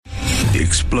The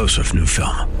explosive new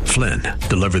film, Flynn,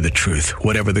 deliver the truth,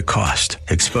 whatever the cost,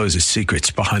 exposes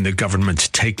secrets behind the government's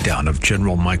takedown of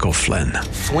General Michael Flynn.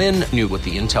 Flynn knew what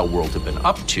the intel world had been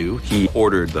up to. He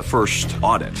ordered the first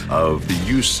audit of the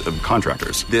use of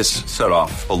contractors. This set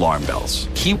off alarm bells.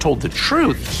 He told the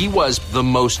truth. He was the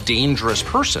most dangerous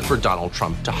person for Donald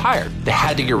Trump to hire. They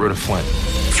had to get rid of Flynn.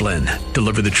 Flynn,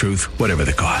 deliver the truth, whatever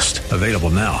the cost. Available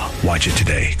now. Watch it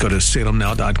today. Go to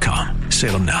salemnow.com.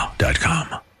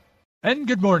 salemnow.com. And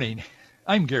good morning.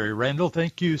 I'm Gary Randall.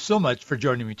 Thank you so much for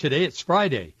joining me today. It's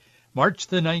Friday, March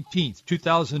the 19th,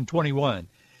 2021,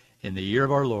 in the year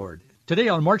of our Lord. Today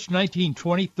on March 19,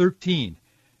 2013,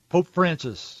 Pope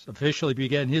Francis officially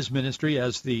began his ministry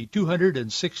as the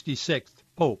 266th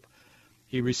Pope.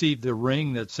 He received the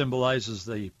ring that symbolizes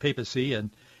the papacy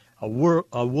and a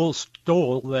wool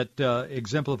stole that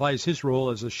exemplifies his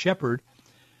role as a shepherd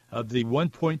of the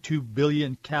 1.2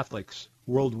 billion Catholics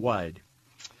worldwide.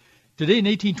 Today in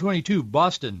 1822,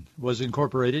 Boston was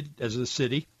incorporated as a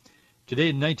city. Today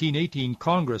in 1918,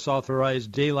 Congress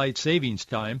authorized daylight savings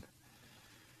time.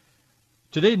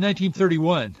 Today in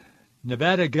 1931,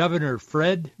 Nevada Governor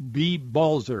Fred B.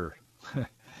 Balzer,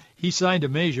 he signed a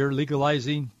measure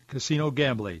legalizing casino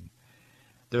gambling.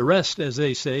 The rest, as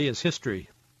they say, is history.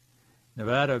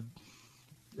 Nevada,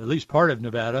 at least part of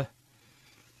Nevada,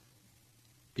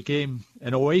 became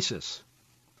an oasis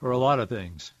for a lot of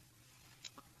things,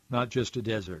 not just a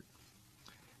desert.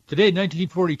 Today, in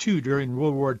 1942, during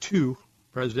World War II,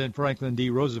 President Franklin D.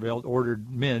 Roosevelt ordered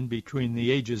men between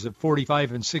the ages of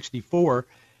 45 and 64,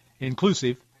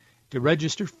 inclusive, to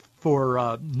register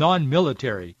for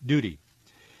non-military duty.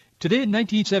 Today, in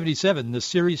 1977, the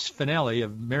series finale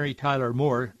of Mary Tyler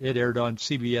Moore, it aired on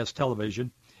CBS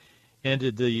television,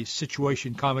 ended the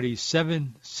situation comedy's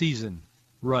 7-season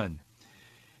run.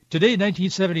 Today, in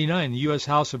 1979, the U.S.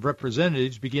 House of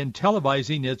Representatives began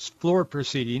televising its floor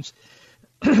proceedings.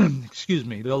 Excuse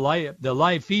me. The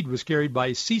live feed was carried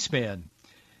by C-SPAN.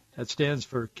 That stands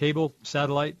for Cable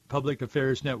Satellite Public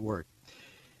Affairs Network.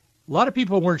 A lot of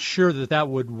people weren't sure that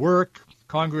would work.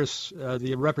 Congress,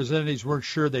 the representatives weren't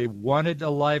sure they wanted a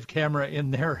live camera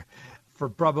in there for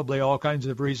probably all kinds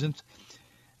of reasons.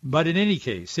 But in any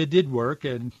case, it did work,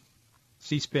 and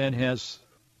C-SPAN has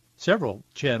several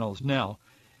channels now.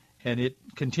 And it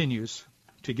continues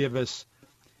to give us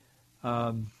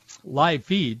live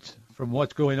feeds from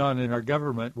what's going on in our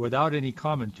government without any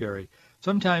commentary.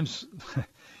 Sometimes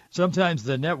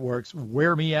the networks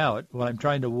wear me out when I'm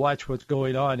trying to watch what's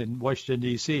going on in Washington,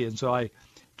 D.C., and so I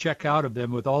check out of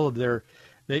them with all of their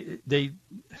the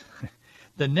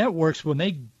networks, when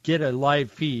they get a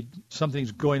live feed,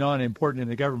 something's going on important in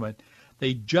the government,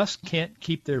 they just can't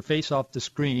keep their face off the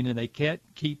screen, and they can't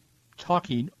keep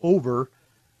talking over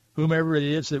whomever it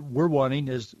is that we're wanting,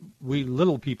 as we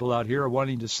little people out here are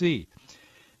wanting to see.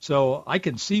 So I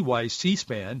can see why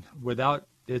C-SPAN, without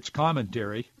its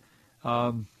commentary,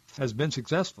 has been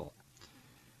successful.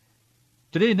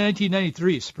 Today in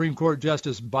 1993, Supreme Court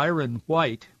Justice Byron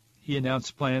White, he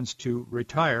announced plans to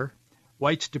retire.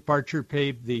 White's departure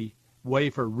paved the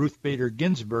way for Ruth Bader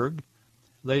Ginsburg.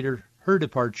 Later, her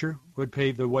departure would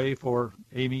pave the way for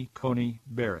Amy Coney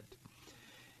Barrett.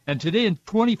 And today in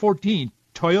 2014,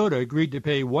 Toyota agreed to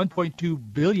pay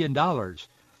 $1.2 billion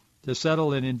to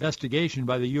settle an investigation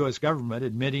by the U.S. government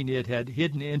admitting it had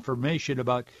hidden information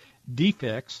about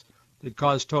defects that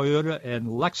caused Toyota and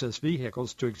Lexus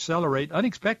vehicles to accelerate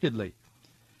unexpectedly.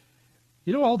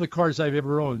 You know, all the cars I've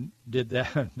ever owned did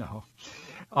that. No.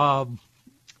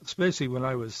 Especially when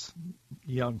I was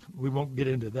young. We won't get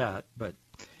into that. But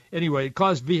anyway, it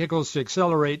caused vehicles to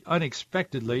accelerate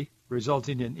unexpectedly,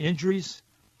 resulting in injuries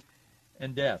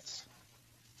and deaths.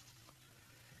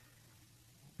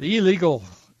 The illegal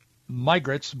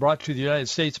migrants brought to the United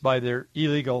States by their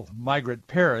illegal migrant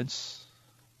parents,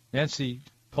 Nancy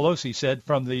Pelosi said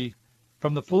from the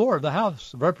floor of the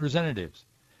House of Representatives.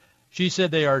 She said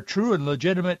they are true and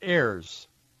legitimate heirs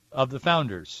of the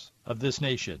founders of this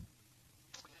nation.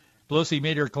 Pelosi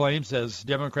made her claims as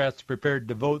Democrats prepared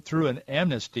to vote through an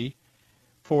amnesty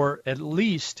for at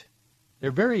least, they're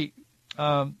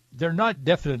not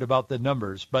definite about the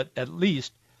numbers, but at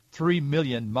least 3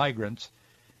 million migrants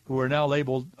who are now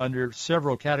labeled under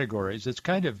several categories. It's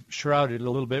kind of shrouded a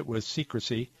little bit with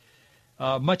secrecy,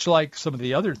 much like some of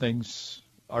the other things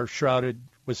are shrouded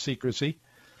with secrecy.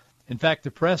 In fact,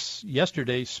 the press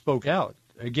yesterday spoke out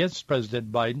against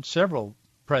President Biden, several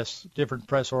different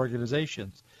press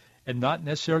organizations, and not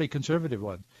necessarily conservative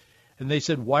ones. And they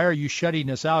said, why are you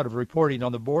shutting us out of reporting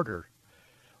on the border?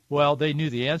 Well, they knew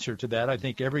the answer to that. I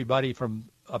think everybody from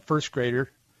a first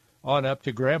grader on up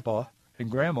to grandpa and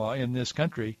grandma in this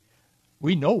country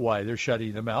We know why they're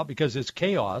shutting them out, because it's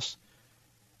chaos,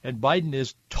 and Biden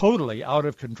is totally out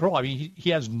of control. I mean, he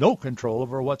has no control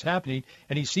over what's happening,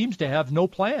 and he seems to have no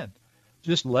plan.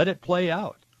 Just let it play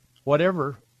out.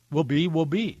 Whatever will be, will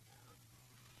be.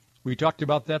 We talked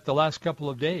about that the last couple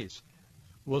of days.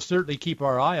 We'll certainly keep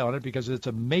our eye on it because it's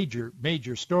a major,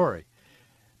 major story.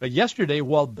 But yesterday,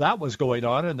 while that was going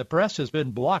on and the press has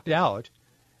been blocked out,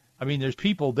 I mean, there's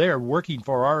people there working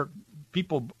for our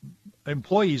people,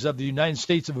 employees of the United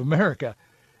States of America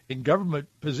in government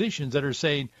positions that are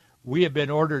saying, we have been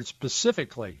ordered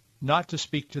specifically not to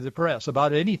speak to the press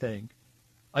about anything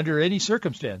under any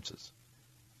circumstances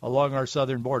along our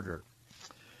southern border.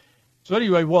 So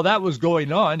anyway, while that was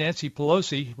going on, Nancy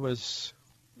Pelosi was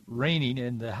reigning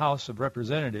in the House of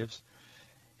Representatives,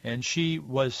 and she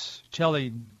was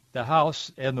telling the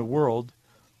House and the world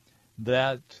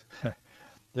that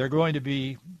they're going to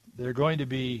be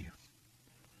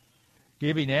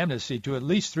giving amnesty to at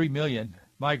least 3 million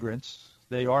migrants.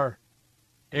 They are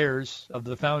heirs of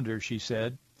the founders, she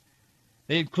said.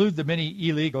 They include the many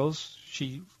illegals,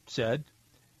 she said,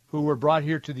 who were brought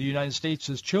here to the United States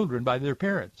as children by their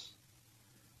parents.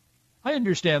 I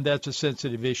understand that's a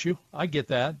sensitive issue. I get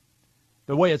that.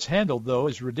 The way it's handled, though,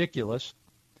 is ridiculous.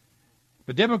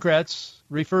 But Democrats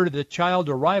refer to the child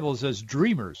arrivals as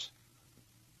dreamers.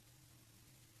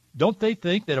 Don't they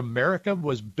think that America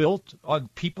was built on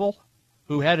people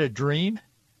who had a dream?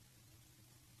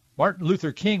 Martin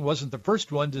Luther King wasn't the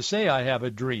first one to say, I have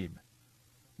a dream.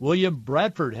 William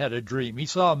Bradford had a dream. He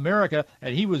saw America,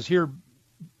 and he was here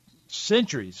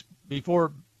centuries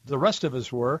before the rest of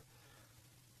us were.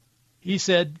 He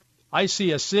said, I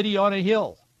see a city on a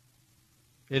hill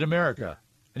in America.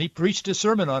 And he preached a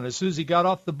sermon on it as soon as he got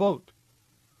off the boat.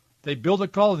 They built a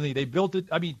colony. They built it.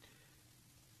 I mean,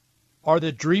 are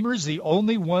the dreamers the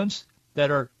only ones that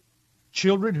are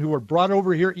children who were brought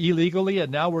over here illegally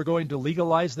and now we're going to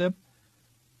legalize them?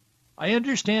 I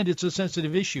understand it's a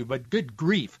sensitive issue, but good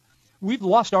grief, we've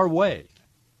lost our way.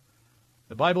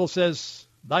 The Bible says,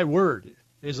 thy word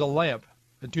is a lamp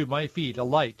unto my feet, a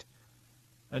light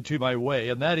unto my way.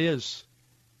 And that is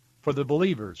for the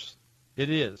believers. It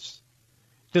is.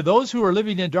 To those who are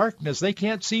living in darkness, they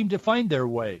can't seem to find their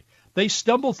way. They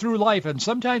stumble through life, and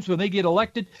sometimes when they get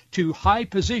elected to high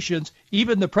positions,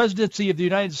 even the presidency of the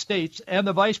United States and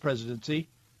the vice presidency,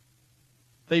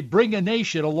 they bring a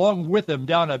nation along with them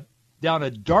down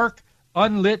a dark,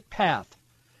 unlit path.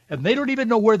 And they don't even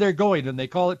know where they're going, and they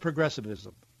call it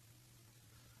progressivism.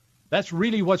 That's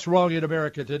really what's wrong in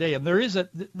America today, and there is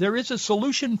a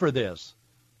solution for this.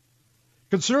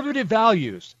 Conservative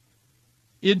values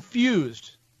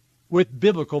infused with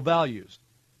biblical values.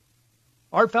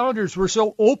 Our founders were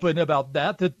so open about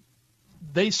that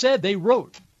they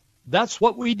wrote, that's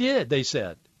what we did, they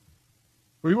said.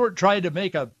 We weren't trying to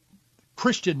make a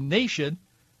Christian nation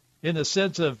in the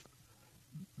sense of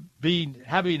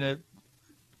having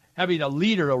a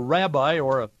leader, a rabbi,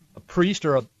 or a priest,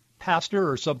 or a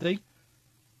pastor, or something.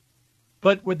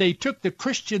 But when they took the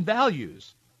Christian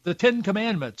values, the Ten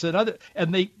Commandments,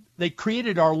 and they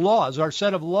created our laws, our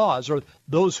set of laws, or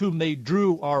those whom they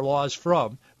drew our laws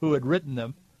from, who had written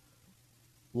them,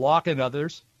 Locke and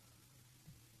others,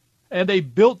 and they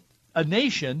built a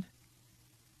nation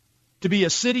to be a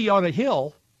city on a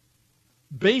hill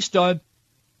based on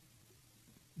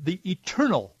the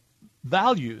eternal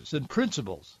values and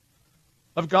principles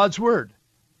of God's Word.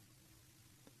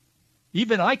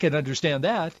 Even I can understand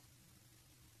that.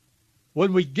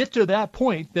 When we get to that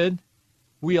point, then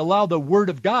we allow the Word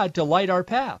of God to light our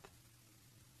path.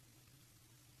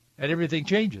 And everything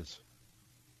changes.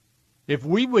 If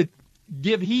we would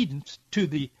give heed to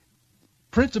the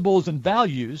principles and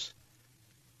values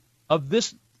of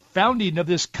this founding of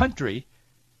this country,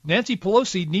 Nancy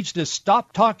Pelosi needs to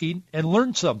stop talking and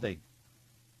learn something.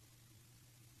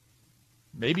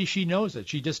 Maybe she knows it.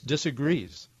 She just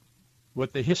disagrees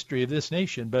with the history of this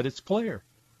nation, but it's clear.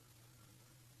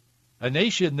 A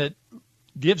nation that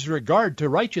gives regard to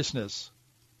righteousness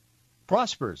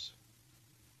prospers.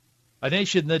 A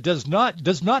nation that does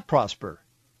not prosper.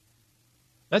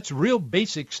 That's real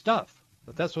basic stuff,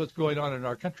 but that's what's going on in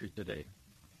our country today.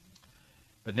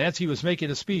 But Nancy was making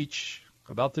a speech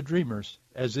about the dreamers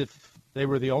as if they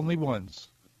were the only ones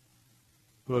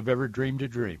who have ever dreamed a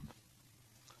dream.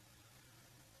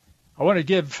 I want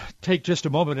to take just a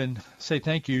moment and say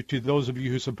thank you to those of you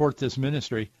who support this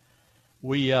ministry.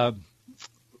 We are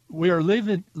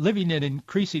living in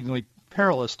increasingly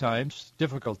perilous times,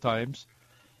 difficult times,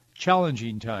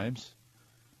 challenging times.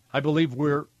 I believe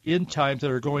we're in times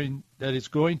that is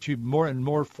going to more and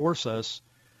more force us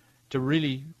to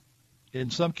really,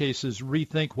 in some cases,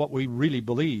 rethink what we really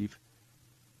believe.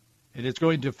 And it's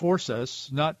going to force us,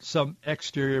 not some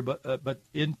exterior, but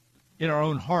in our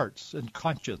own hearts and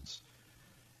conscience.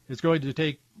 It's going to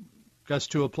take us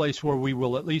to a place where we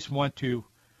will at least want to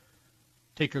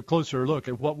take a closer look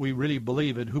at what we really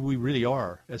believe and who we really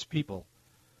are as people.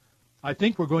 I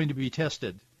think we're going to be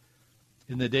tested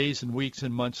in the days and weeks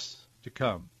and months to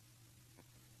come.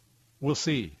 We'll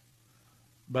see.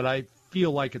 But I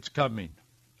feel like it's coming.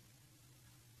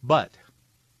 But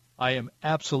I am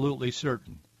absolutely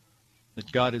certain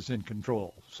that God is in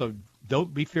control. So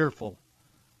don't be fearful,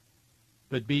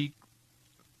 but be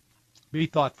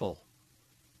thoughtful,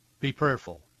 be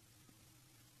prayerful,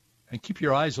 and keep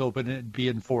your eyes open and be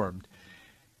informed.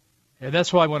 And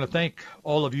that's why I want to thank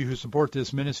all of you who support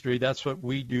this ministry. That's what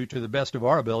we do to the best of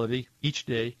our ability each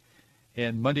day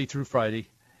and Monday through Friday,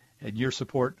 and your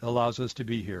support allows us to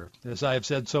be here. As I have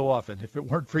said so often, if it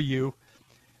weren't for you,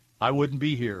 I wouldn't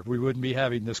be here. We wouldn't be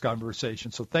having this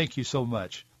conversation. So thank you so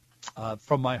much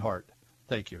from my heart.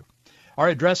 Thank you. Our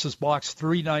address is Box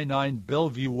 399,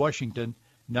 Bellevue, Washington,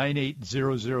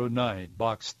 98009.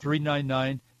 Box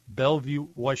 399, Bellevue,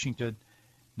 Washington,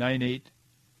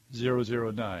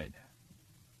 98009.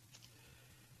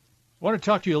 I want to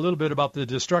talk to you a little bit about the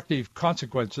destructive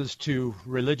consequences to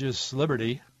religious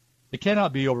liberty. It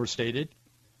cannot be overstated.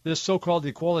 This so-called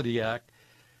Equality Act,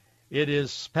 it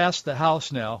is past the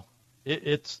House now.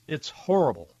 It's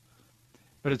horrible.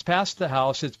 But it's passed the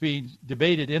House. It's being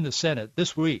debated in the Senate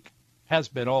this week, has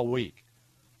been all week.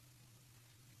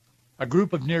 A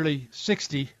group of nearly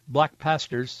 60 black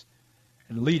pastors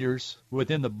and leaders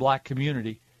within the black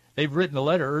community, they've written a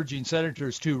letter urging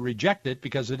senators to reject it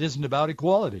because it isn't about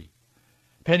equality.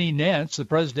 Penny Nance, the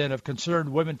president of Concerned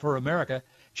Women for America,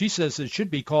 she says it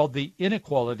should be called the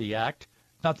Inequality Act,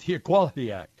 not the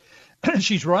Equality Act.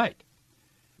 She's right.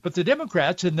 But the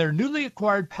Democrats, in their newly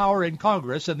acquired power in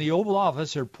Congress and the Oval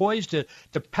Office, are poised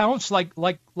to pounce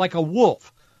like a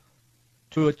wolf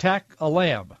to attack a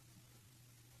lamb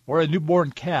or a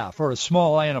newborn calf or a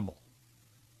small animal.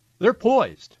 They're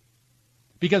poised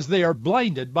because they are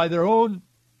blinded by their own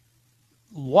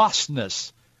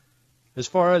lostness as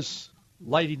far as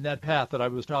lighting that path that I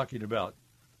was talking about.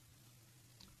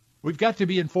 We've got to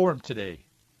be informed today,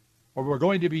 or we're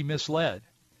going to be misled.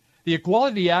 The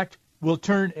Equality Act will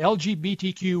turn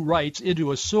LGBTQ rights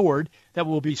into a sword that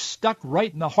will be stuck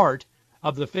right in the heart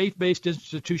of the faith-based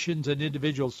institutions and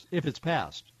individuals if it's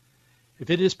passed. If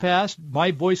it is passed,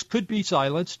 my voice could be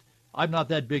silenced. I'm not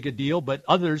that big a deal, but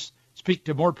others speak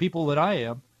to more people than I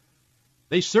am.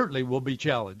 They certainly will be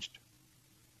challenged.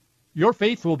 Your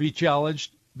faith will be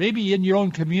challenged, maybe in your own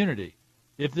community,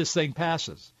 if this thing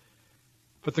passes.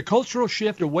 But the cultural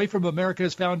shift away from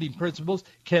America's founding principles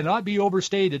cannot be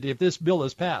overstated if this bill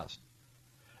is passed.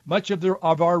 Much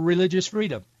of our religious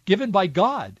freedom, given by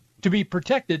God to be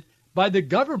protected by the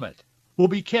government, will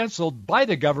be canceled by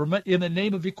the government in the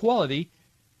name of equality,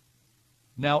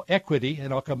 now equity,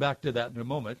 and I'll come back to that in a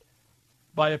moment,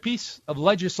 by a piece of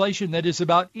legislation that is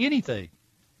about anything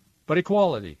but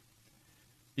equality.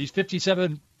 These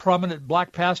 57 prominent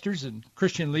black pastors and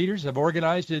Christian leaders have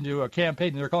organized into a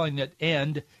campaign. They're calling it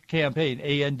AND campaign,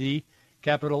 A-N-D,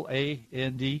 capital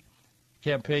A-N-D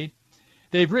campaign.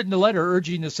 They've written a letter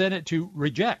urging the Senate to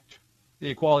reject the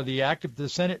Equality Act. If the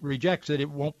Senate rejects it, it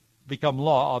won't become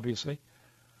law, obviously.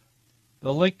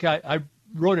 The link, I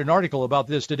wrote an article about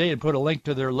this today and put a link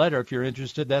to their letter if you're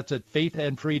interested. That's at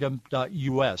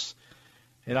faithandfreedom.us.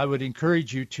 And I would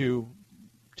encourage you to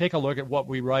take a look at what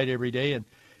we write every day. And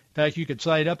in fact, you can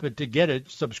sign up and to get it,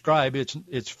 subscribe.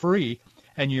 It's free,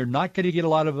 and you're not going to get a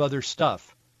lot of other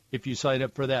stuff if you sign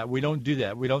up for that. We don't do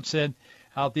that. We don't send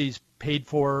out these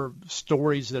paid-for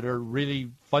stories that are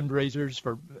really fundraisers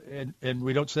for, and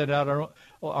we don't send out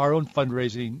our own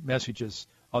fundraising messages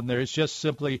on there. It's just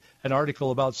simply an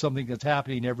article about something that's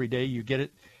happening every day. You get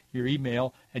it, your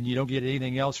email, and you don't get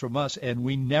anything else from us. And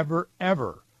we never,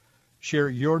 ever share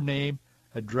your name,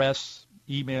 address,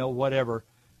 email, whatever,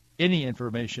 any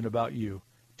information about you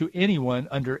to anyone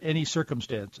under any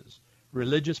circumstances,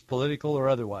 religious, political, or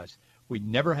otherwise. We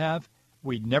never have.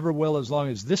 We never will as long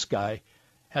as this guy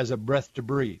has a breath to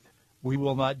breathe. We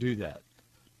will not do that.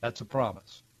 That's a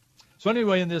promise. So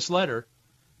anyway, in this letter,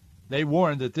 they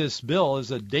warn that this bill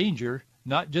is a danger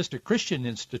not just to Christian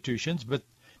institutions, but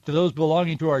to those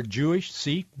belonging to our Jewish,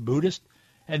 Sikh, Buddhist,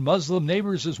 and Muslim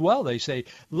neighbors as well, they say.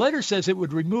 The letter says it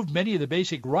would remove many of the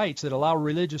basic rights that allow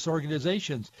religious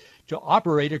organizations to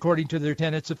operate according to their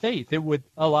tenets of faith. It would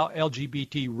allow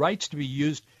LGBT rights to be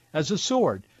used as a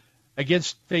sword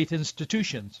against faith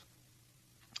institutions.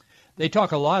 They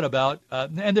talk a lot about,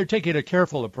 and they're taking a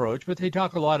careful approach, but they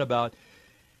talk a lot about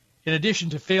In addition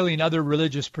to failing other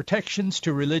religious protections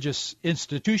to religious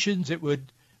institutions, it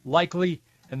would likely,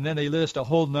 and then they list a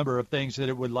whole number of things that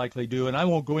it would likely do, and I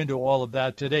won't go into all of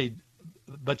that today,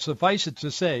 but suffice it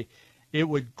to say, it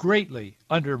would greatly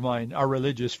undermine our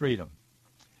religious freedom.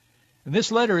 And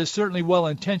this letter is certainly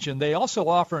well-intentioned. They also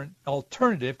offer an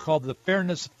alternative called the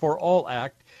Fairness for All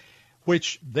Act,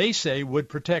 which they say would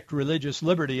protect religious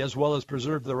liberty as well as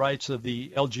preserve the rights of the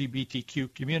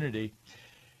LGBTQ community.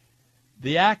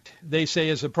 The act, they say,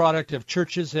 is a product of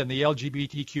churches and the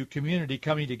LGBTQ community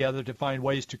coming together to find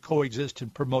ways to coexist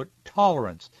and promote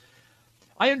tolerance.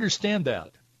 I understand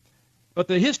that. But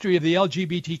the history of the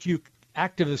LGBTQ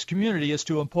activist community is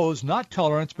to impose not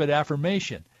tolerance but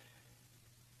affirmation.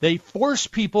 They force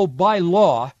people by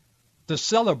law to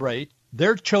celebrate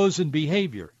their chosen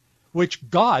behavior, which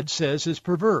God says is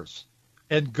perverse.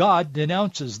 And God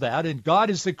denounces that, and God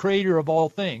is the creator of all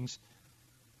things.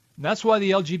 And that's why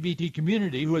the LGBT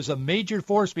community, who is a major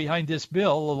force behind this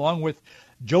bill, along with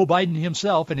Joe Biden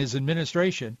himself and his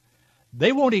administration,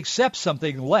 they won't accept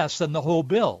something less than the whole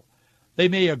bill. They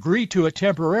may agree to it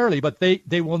temporarily, but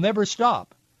they will never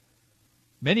stop.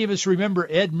 Many of us remember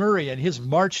Ed Murray and his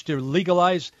march to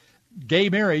legalize gay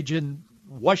marriage in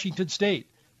Washington State.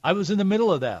 I was in the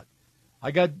middle of that.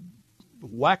 I got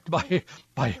whacked by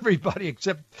everybody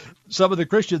except some of the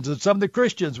Christians, and some of the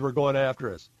Christians were going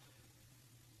after us.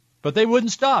 But they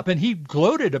wouldn't stop, and he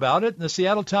gloated about it, and the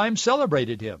Seattle Times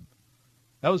celebrated him.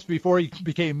 That was before he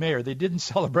became mayor. They didn't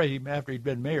celebrate him after he'd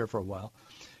been mayor for a while.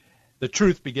 The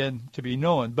truth began to be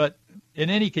known. But in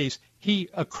any case, he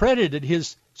accredited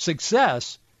his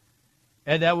success,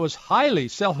 and that was highly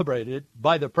celebrated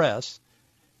by the press,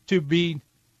 to be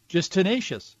just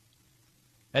tenacious.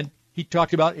 And he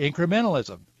talked about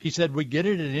incrementalism. He said, we get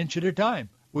it an inch at a time.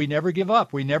 We never give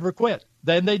up. We never quit.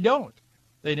 Then they don't.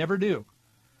 They never do.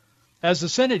 As the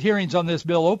Senate hearings on this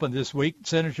bill opened this week,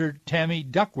 Senator Tammy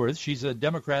Duckworth, she's a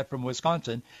Democrat from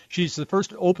Wisconsin, she's the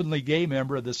first openly gay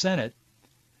member of the Senate.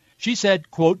 She said,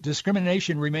 quote,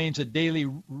 discrimination remains a daily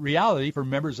reality for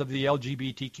members of the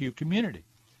LGBTQ community.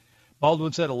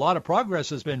 Baldwin said a lot of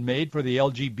progress has been made for the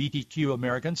LGBTQ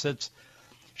Americans since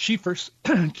she first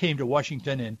came to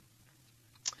Washington in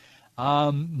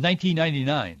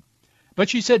 1999. But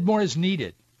she said more is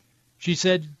needed. She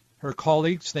said her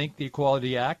colleagues think the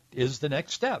Equality Act is the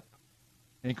next step,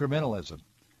 incrementalism.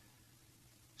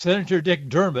 Senator Dick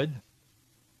Durbin,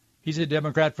 he's a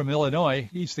Democrat from Illinois.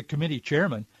 He's the committee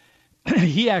chairman.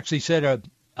 He actually said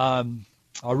a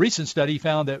recent study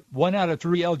found that 1 out of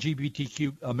 3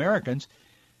 LGBTQ Americans,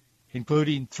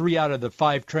 including 3 out of the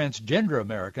 5 transgender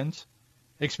Americans,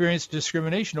 experienced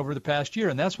discrimination over the past year.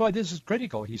 And that's why this is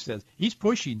critical, he says. He's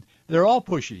pushing. They're all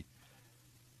pushing.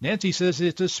 Nancy says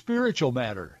it's a spiritual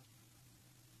matter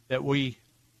that we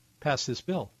pass this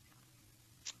bill.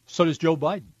 So does Joe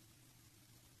Biden.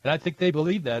 And I think they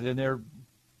believe that in their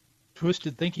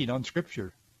twisted thinking on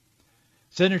Scripture.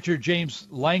 Senator James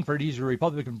Langford, he's a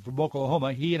Republican from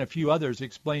Oklahoma, he and a few others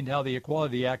explained how the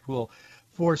Equality Act will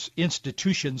force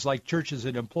institutions like churches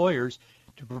and employers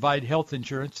to provide health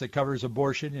insurance that covers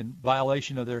abortion in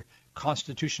violation of their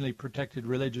constitutionally protected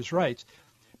religious rights.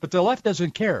 But the left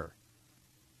doesn't care.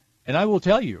 And I will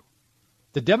tell you,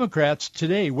 the Democrats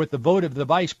today, with the vote of the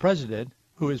vice president,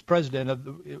 who is president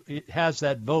of has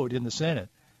that vote in the Senate,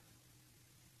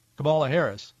 Kamala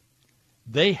Harris,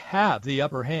 they have the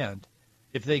upper hand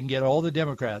if they can get all the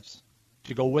Democrats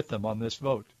to go with them on this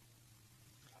vote.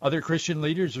 Other Christian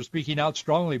leaders are speaking out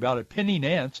strongly about it. Penny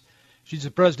Nance, she's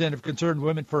the president of Concerned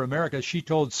Women for America. She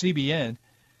told CBN,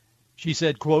 she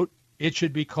said, quote, it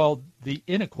should be called the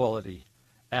Inequality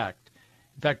Act.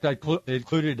 In fact, I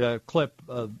included a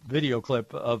video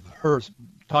clip of her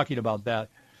talking about that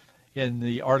in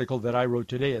the article that I wrote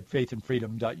today at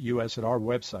faithandfreedom.us at our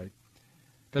website.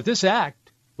 But this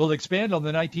act will expand on the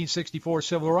 1964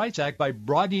 Civil Rights Act by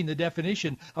broadening the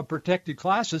definition of protected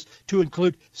classes to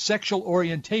include sexual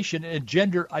orientation and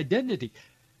gender identity.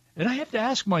 And I have to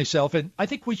ask myself, and I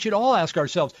think we should all ask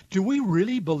ourselves, do we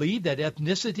really believe that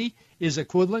ethnicity is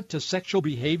equivalent to sexual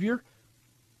behavior?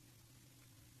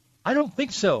 I don't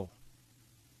think so.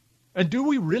 And do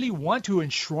we really want to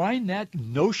enshrine that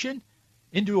notion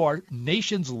into our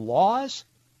nation's laws?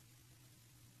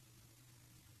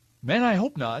 Man, I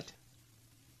hope not.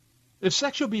 If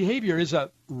sexual behavior is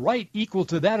a right equal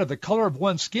to that of the color of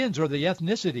one's skin or the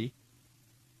ethnicity,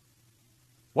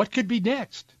 what could be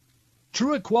next?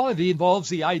 True equality involves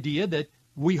the idea that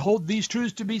we hold these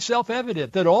truths to be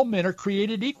self-evident, that all men are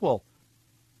created equal.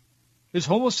 Is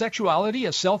homosexuality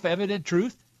a self-evident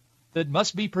truth that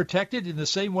must be protected in the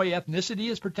same way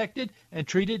ethnicity is protected and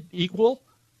treated equal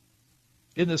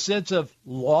in the sense of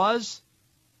laws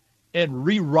and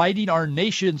rewriting our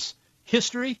nation's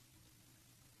history?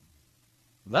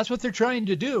 That's what they're trying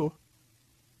to do.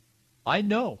 I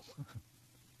know,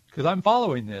 because I'm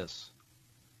following this.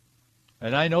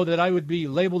 And I know that I would be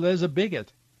labeled as a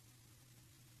bigot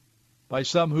by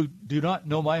some who do not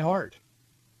know my heart.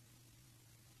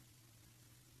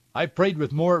 I've prayed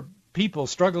with more people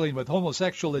struggling with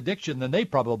homosexual addiction than they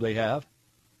probably have.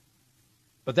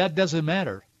 But that doesn't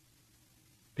matter,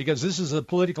 because this is a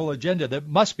political agenda that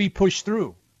must be pushed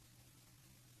through.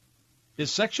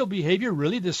 Is sexual behavior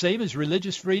really the same as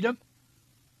religious freedom?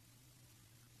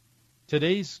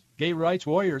 Today's gay rights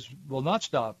warriors will not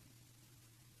stop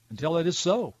until it is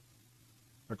so,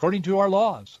 according to our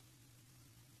laws,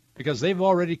 because they've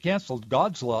already canceled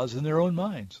God's laws in their own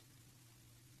minds.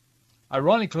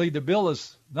 Ironically, the bill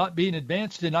is not being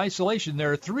advanced in isolation.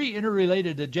 There are three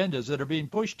interrelated agendas that are being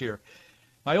pushed here.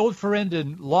 My old friend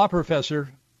and law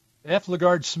professor, F.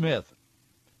 LaGard Smith,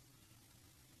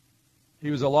 he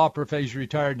was a law professor. He's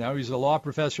retired now. He's a law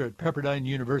professor at Pepperdine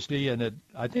University and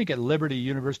I think at Liberty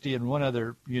University and one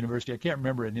other university. I can't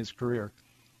remember in his career.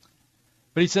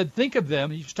 But he said, think of them.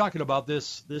 He was talking about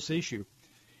this issue.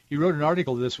 He wrote an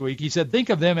article this week. He said, think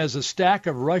of them as a stack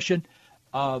of Russian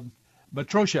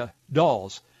Matryoshka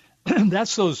dolls.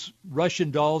 That's those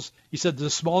Russian dolls. He said the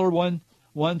smaller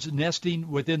ones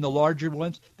nesting within the larger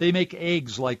ones. They make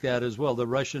eggs like that as well. The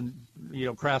Russian,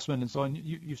 craftsmen and so on.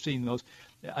 You've seen those.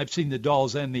 I've seen the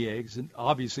dolls and the eggs, and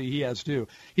obviously he has too.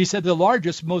 He said the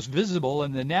largest, most visible,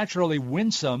 and the naturally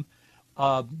winsome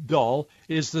doll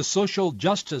is the social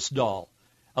justice doll,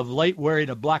 of late wearing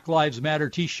a Black Lives Matter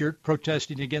T-shirt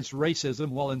protesting against racism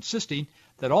while insisting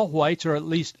that all whites are at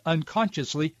least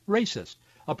unconsciously racist.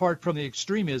 Apart from the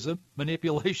extremism,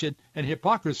 manipulation, and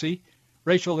hypocrisy,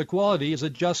 racial equality is a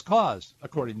just cause,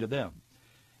 according to them.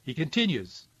 He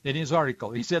continues in his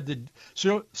article. He said the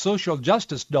social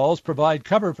justice dolls provide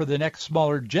cover for the next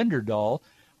smaller gender doll,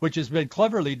 which has been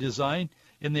cleverly designed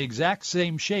in the exact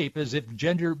same shape as if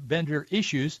gender-bender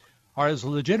issues are as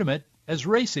legitimate as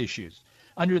race issues.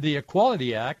 Under the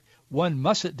Equality Act, one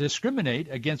mustn't discriminate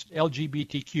against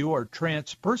LGBTQ or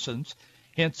trans persons.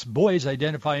 Hence, boys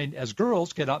identifying as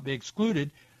girls cannot be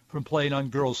excluded from playing on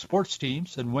girls' sports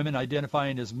teams, and women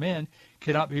identifying as men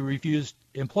cannot be refused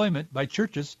employment by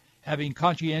churches having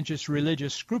conscientious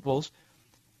religious scruples,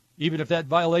 even if that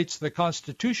violates the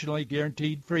constitutionally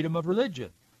guaranteed freedom of religion.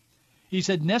 He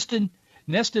said,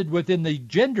 nested within the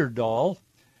gender doll,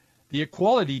 the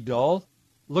equality doll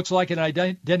looks like an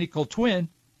identical twin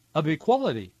of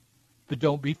equality. But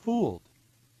don't be fooled.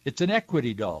 It's an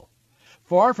equity doll.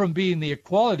 Far from being the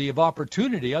equality of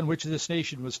opportunity on which this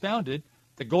nation was founded,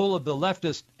 the goal of the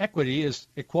leftist equity is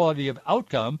equality of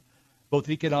outcome, both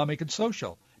economic and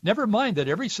social. Never mind that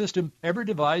every system ever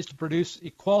devised to produce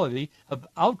equality of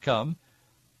outcome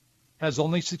has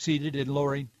only succeeded in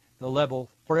lowering the level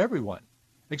for everyone,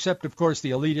 except, of course,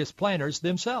 the elitist planners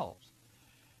themselves.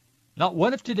 Not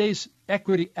one of today's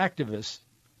equity activists,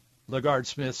 LaGard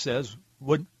Smith says,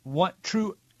 would want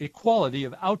true equality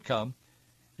of outcome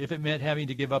if it meant having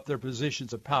to give up their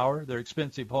positions of power, their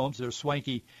expensive homes, their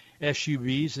swanky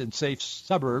SUVs in safe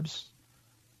suburbs.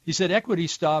 He said equity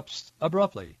stops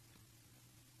abruptly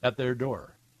at their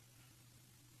door.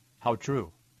 How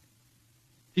true.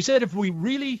 He said if we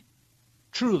really,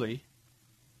 truly,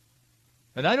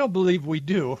 and I don't believe we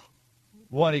do,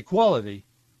 want equality,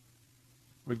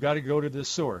 we've got to go to the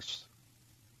source.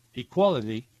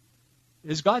 Equality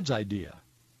is God's idea,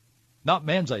 not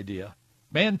man's idea.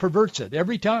 Man perverts it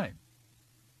every time.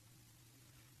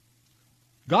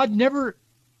 God never,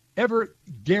 ever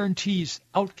guarantees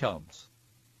outcomes.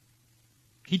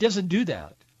 He doesn't do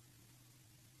that.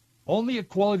 Only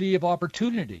equality of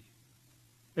opportunity.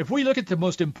 If we look at the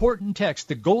most important text,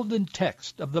 the golden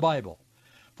text of the Bible,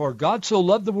 for God so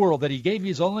loved the world that he gave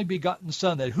his only begotten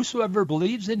Son, that whosoever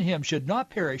believes in him should not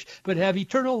perish, but have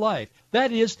eternal life.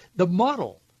 That is the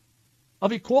model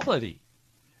of equality.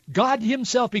 God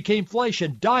himself became flesh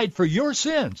and died for your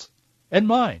sins and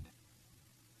mine.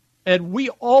 And we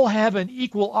all have an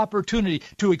equal opportunity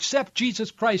to accept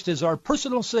Jesus Christ as our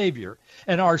personal Savior,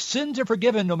 and our sins are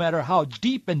forgiven no matter how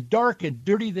deep and dark and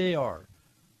dirty they are.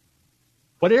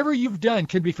 Whatever you've done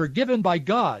can be forgiven by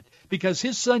God because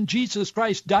his Son Jesus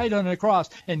Christ died on the cross,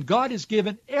 and God has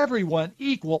given everyone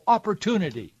equal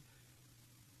opportunity.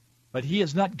 But he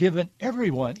has not given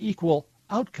everyone equal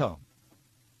outcome,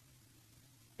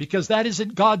 because that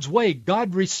isn't God's way.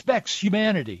 God respects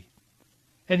humanity,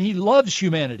 and he loves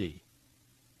humanity.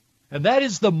 And that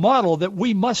is the model that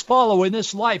we must follow in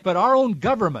this life. But our own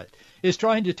government is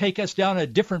trying to take us down a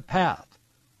different path.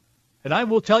 And I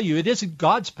will tell you, it isn't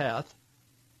God's path.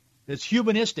 It's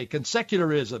humanistic and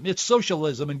secularism. It's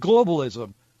socialism and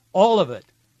globalism. All of it.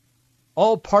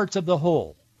 All parts of the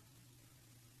whole.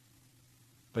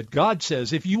 But God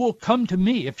says, if you will come to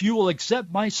me, if you will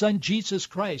accept my Son Jesus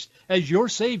Christ as your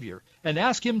Savior and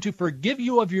ask him to forgive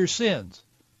you of your sins,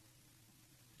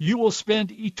 you will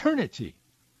spend eternity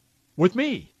with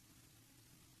me,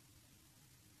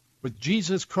 with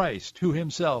Jesus Christ, who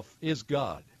himself is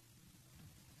God.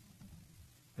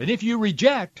 And if you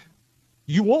reject,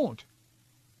 you won't.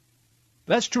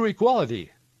 That's true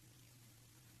equality.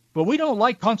 But we don't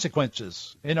like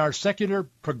consequences in our secular,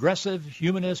 progressive,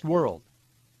 humanist world.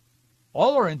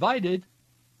 All are invited,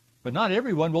 but not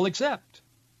everyone will accept.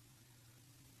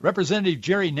 Representative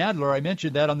Jerry Nadler, I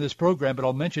mentioned that on this program, but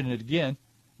I'll mention it again,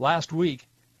 last week.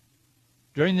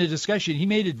 During the discussion, he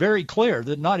made it very clear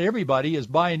that not everybody is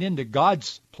buying into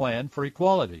God's plan for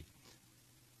equality.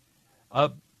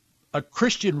 A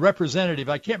Christian representative,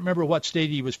 I can't remember what state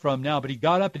he was from now, but he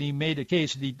got up and he made a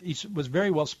case, and he was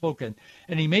very well spoken,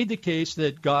 and he made the case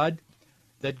that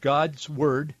God's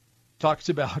word talks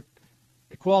about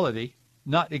equality.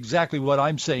 Not exactly what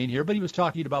I'm saying here, but he was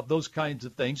talking about those kinds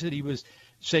of things, that he was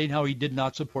saying how he did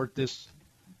not support this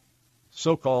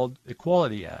so-called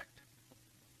Equality Act.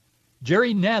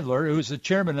 Jerry Nadler, who was the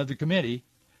chairman of the committee,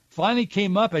 finally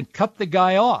came up and cut the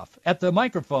guy off at the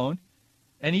microphone,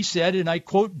 and he said, and I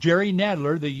quote Jerry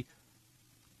Nadler, the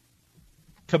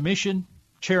commission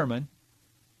chairman,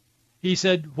 he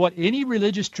said, what any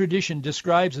religious tradition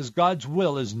describes as God's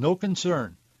will is no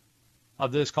concern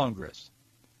of this Congress.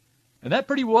 And that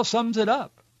pretty well sums it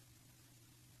up.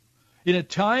 In a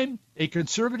time, a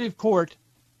conservative court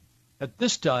at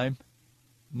this time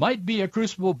might be a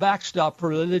crucible backstop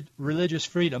for religious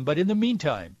freedom. But in the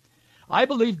meantime, I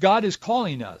believe God is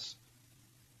calling us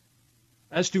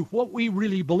as to what we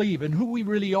really believe and who we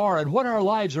really are and what our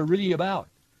lives are really about.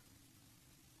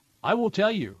 I will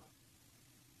tell you,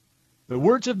 the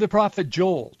words of the prophet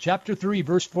Joel, chapter 3,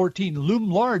 verse 14,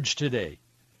 loom large today.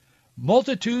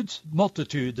 Multitudes,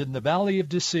 multitudes in the valley of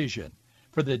decision,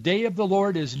 for the day of the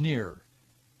Lord is near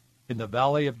in the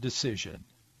valley of decision.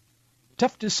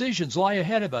 Tough decisions lie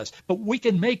ahead of us, but we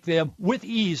can make them with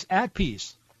ease, at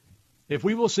peace, if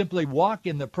we will simply walk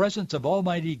in the presence of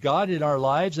Almighty God in our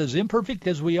lives. As imperfect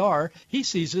as we are, he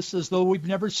sees us as though we've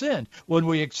never sinned when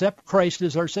we accept Christ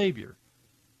as our Savior.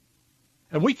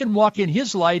 And we can walk in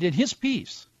his light and his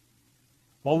peace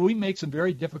while we make some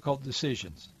very difficult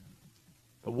decisions.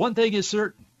 But one thing is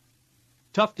certain,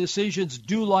 tough decisions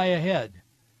do lie ahead.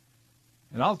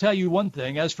 And I'll tell you one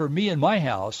thing, as for me and my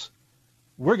house,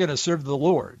 we're going to serve the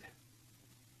Lord.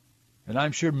 And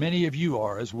I'm sure many of you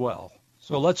are as well.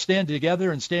 So let's stand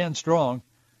together and stand strong,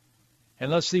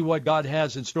 and let's see what God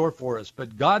has in store for us.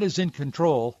 But God is in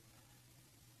control,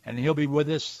 and he'll be with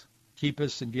us, keep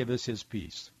us, and give us his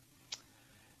peace.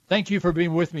 Thank you for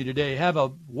being with me today. Have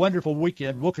a wonderful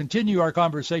weekend. We'll continue our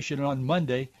conversation on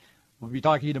Monday. We'll be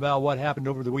talking about what happened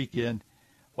over the weekend,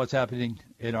 what's happening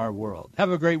in our world.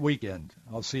 Have a great weekend.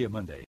 I'll see you Monday.